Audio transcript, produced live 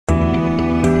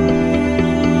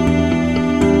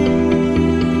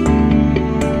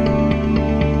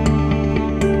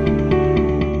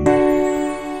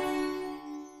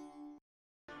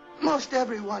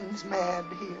Everyone's mad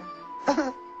here.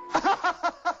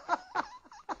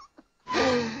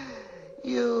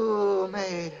 You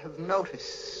may have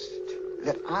noticed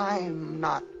that I'm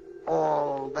not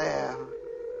all there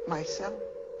myself.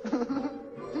 And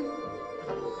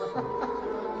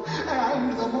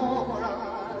the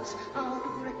morals out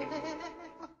of breath.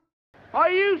 Are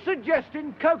you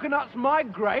suggesting coconuts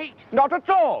migrate? Not at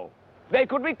all. They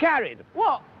could be carried.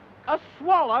 What? A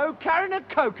swallow carrying a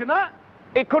coconut?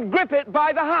 It could grip it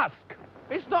by the husk.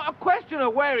 It's not a question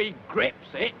of where he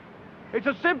grips it. It's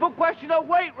a simple question of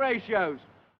weight ratios.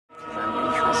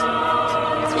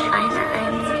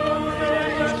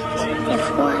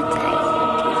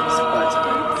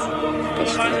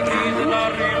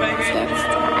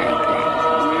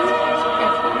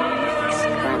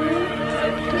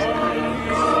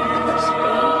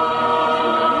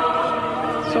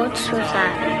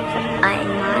 Sozusagen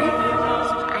einmal.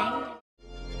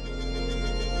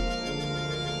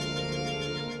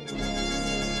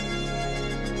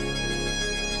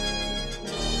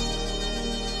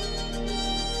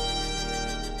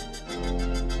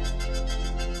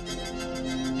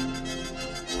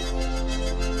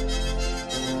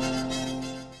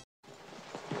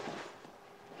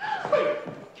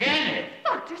 Janet!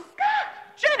 Dr. Scott!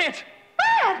 Janet!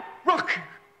 Brad! Rook!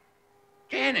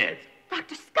 Janet!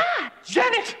 Dr. Scott!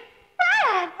 Janet!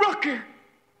 Brad! Rook!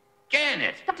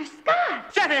 Janet! Dr.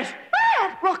 Scott! Janet!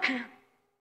 Brad! Rook!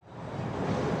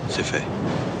 C'est fait.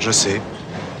 Je sais.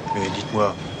 Mais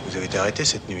dites-moi, vous avez été arrêté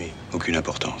cette nuit? Aucune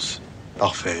importance.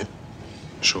 Parfait.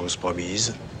 Chose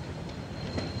promise.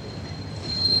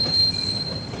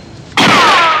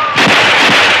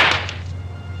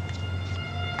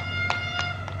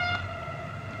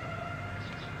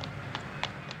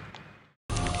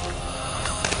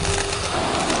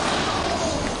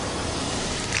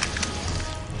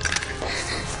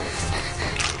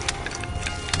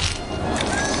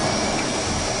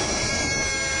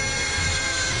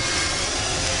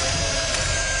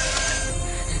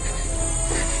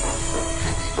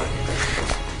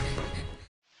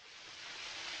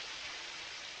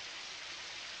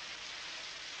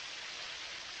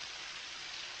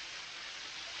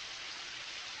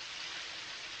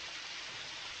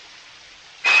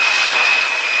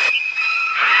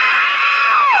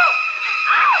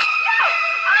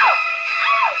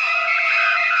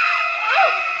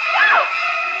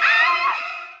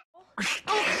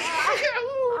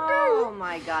 Oh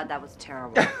my God, that was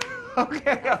terrible.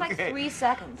 Okay, That's like 3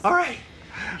 seconds. All right.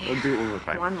 We'll do it one more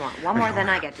time. One more, then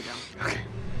I get to go. Okay.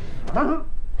 What?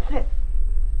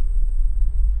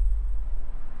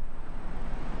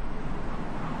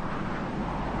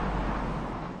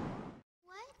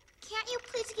 Can't you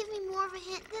please give me more of a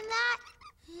hint than that?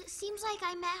 It seems like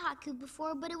I met Haku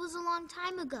before, but it was a long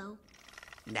time ago.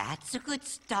 That's a good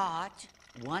start.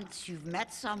 Once you've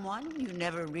met someone, you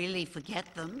never really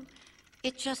forget them.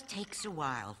 It just takes a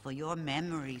while for your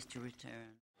memories to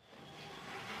return.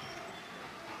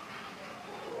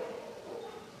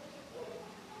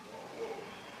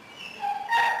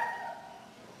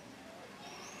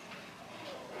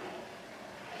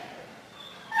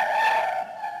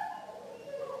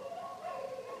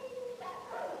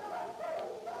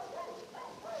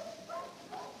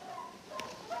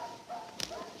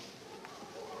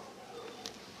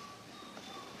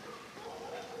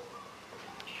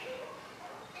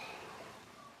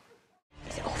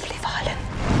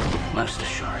 Most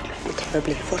assuredly.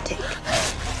 Terribly erotic.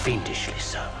 Fiendishly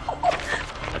so.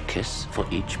 A kiss for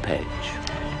each page.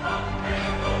 I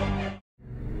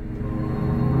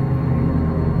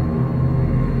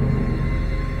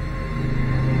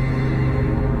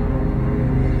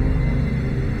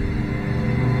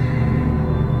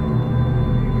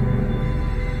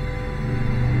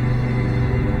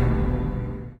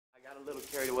got a little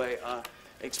carried away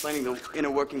explaining the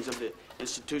inner workings of the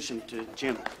institution to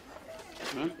Jim.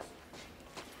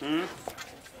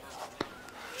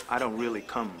 I don't really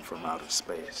come from outer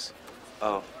space.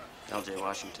 Oh, L.J.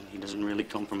 Washington, he doesn't really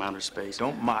come from outer space.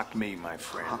 Don't mock me, my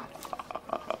friend.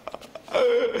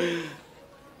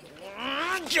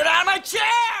 Get out of my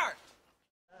chair!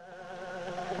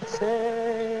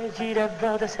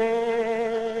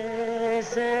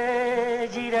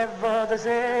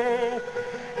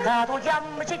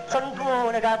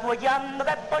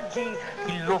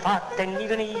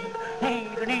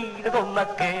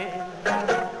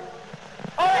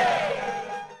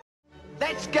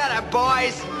 Let's get it,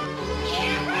 boys!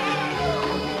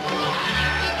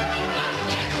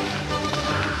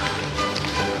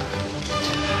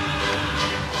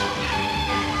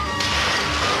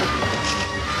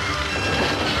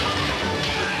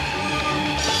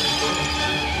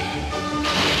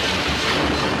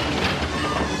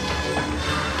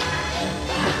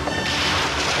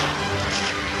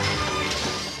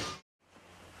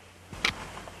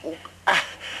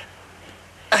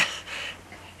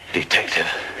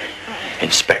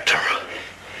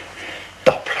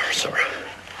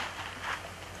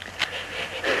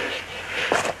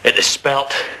 It is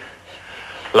spelt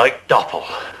like Doppel,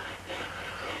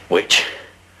 which,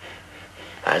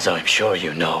 as I'm sure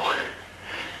you know,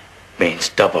 means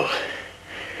double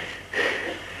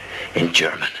in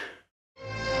German.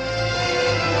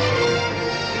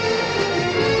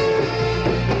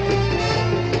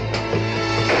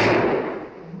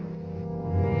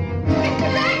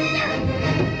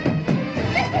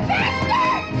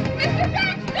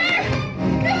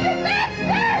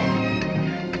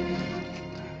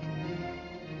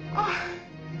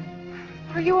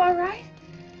 Are you all right?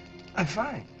 I'm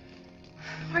fine.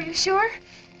 Are you sure?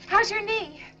 How's your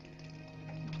knee?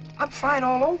 I'm fine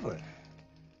all over.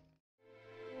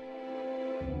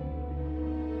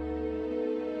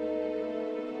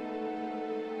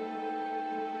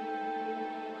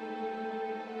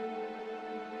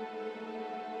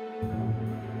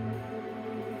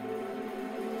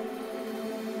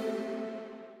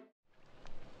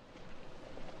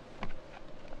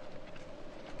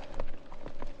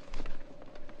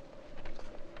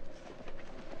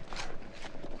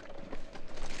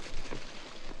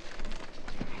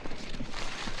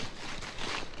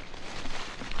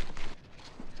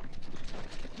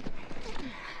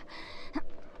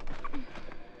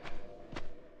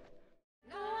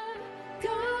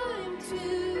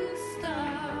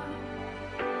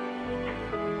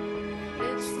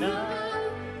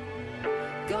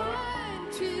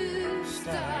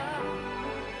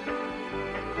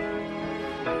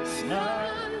 It's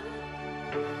not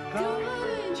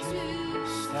going to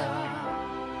stop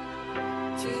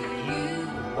till you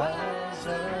wise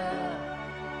up.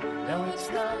 No, it's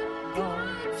not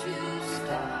going to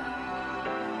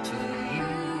stop till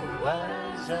you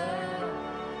wise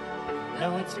up.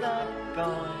 No, it's not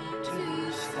going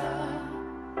to stop.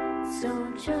 So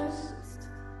just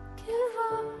give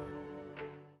up.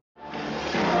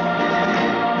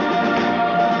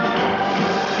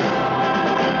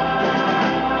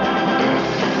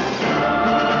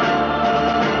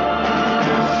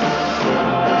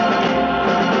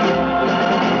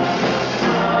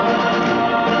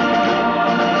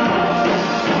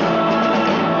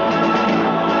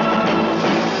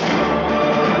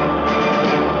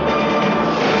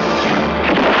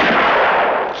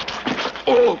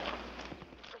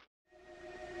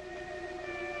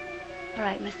 All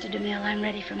right, Mr. DeMille, I'm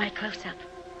ready for my close-up.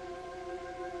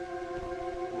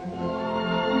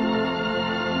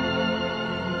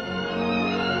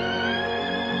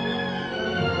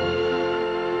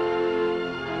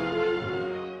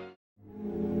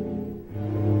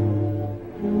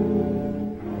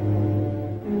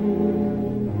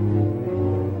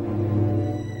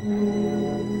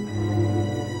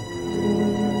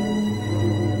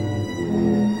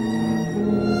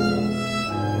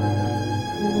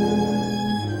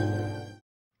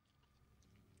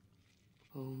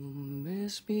 Home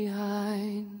is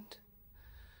behind,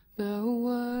 the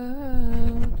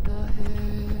world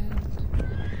ahead,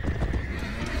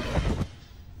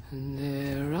 and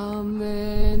there are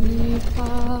many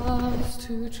paths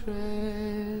to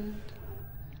tread,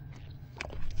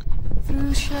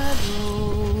 through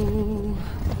shadow,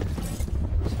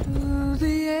 to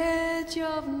the edge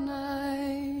of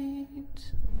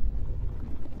night,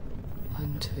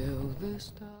 until the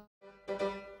stars